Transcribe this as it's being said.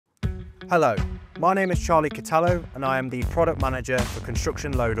Hello, my name is Charlie Catallo and I am the Product Manager for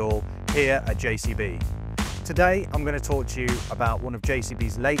Construction Loadall here at JCB. Today I'm going to talk to you about one of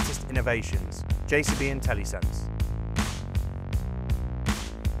JCB's latest innovations, JCB Intellisense.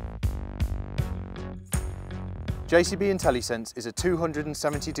 JCB Intellisense is a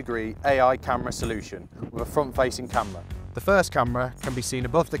 270-degree AI camera solution with a front-facing camera. The first camera can be seen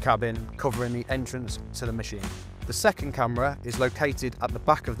above the cabin, covering the entrance to the machine. The second camera is located at the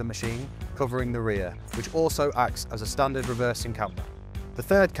back of the machine, covering the rear, which also acts as a standard reversing camera. The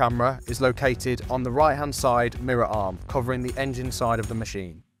third camera is located on the right-hand side mirror arm, covering the engine side of the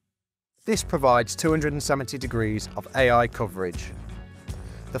machine. This provides 270 degrees of AI coverage.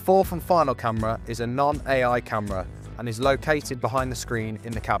 The fourth and final camera is a non-AI camera and is located behind the screen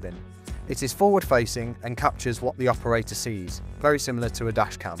in the cabin. It is forward-facing and captures what the operator sees, very similar to a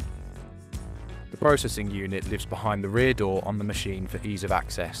dash cam. The processing unit lives behind the rear door on the machine for ease of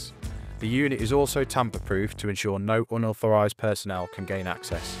access. The unit is also tamper-proof to ensure no unauthorised personnel can gain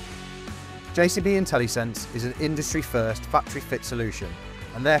access. JCB Intellisense is an industry-first factory-fit solution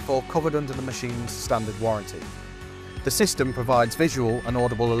and therefore covered under the machine's standard warranty. The system provides visual and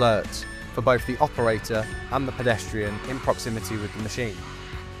audible alerts for both the operator and the pedestrian in proximity with the machine.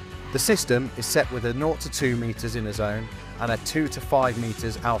 The system is set with a 0 to 2 metres inner zone and a 2 to 5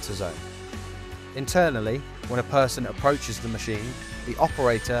 metres outer zone. Internally, when a person approaches the machine, the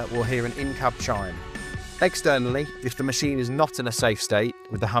operator will hear an in-cab chime. Externally, if the machine is not in a safe state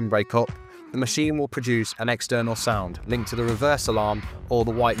with the handbrake up, the machine will produce an external sound linked to the reverse alarm or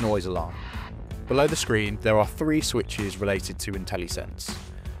the white noise alarm. Below the screen, there are 3 switches related to Intellisense.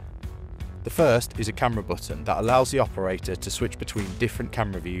 The first is a camera button that allows the operator to switch between different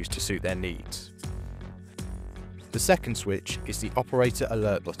camera views to suit their needs. The second switch is the operator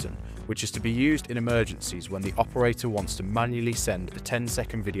alert button, which is to be used in emergencies when the operator wants to manually send a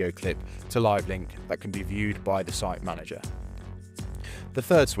 10-second video clip to LiveLink that can be viewed by the site manager. The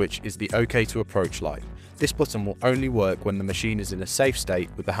third switch is the OK to approach light. This button will only work when the machine is in a safe state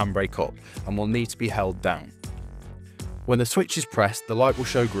with the handbrake up and will need to be held down. When the switch is pressed, the light will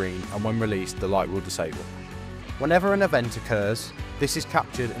show green, and when released, the light will disable. Whenever an event occurs, this is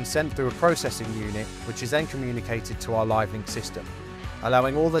captured and sent through a processing unit, which is then communicated to our LiveLink system,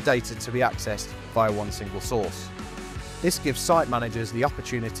 allowing all the data to be accessed via one single source. This gives site managers the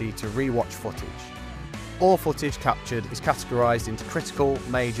opportunity to re-watch footage. All footage captured is categorised into critical,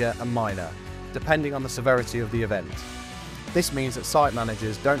 major and minor, depending on the severity of the event. This means that site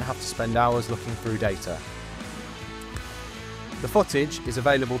managers don't have to spend hours looking through data. The footage is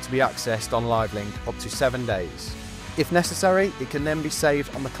available to be accessed on LiveLink up to 7 days. If necessary, it can then be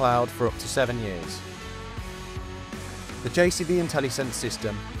saved on the cloud for up to 7 years. The JCB Intellisense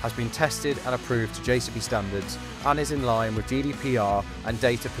system has been tested and approved to JCB standards and is in line with GDPR and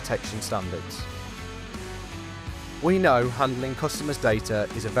data protection standards. We know handling customers' data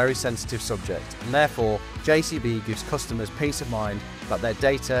is a very sensitive subject, and therefore JCB gives customers peace of mind that their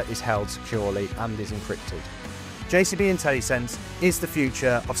data is held securely and is encrypted. JCB Intellisense is the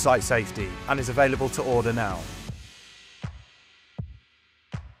future of site safety and is available to order now.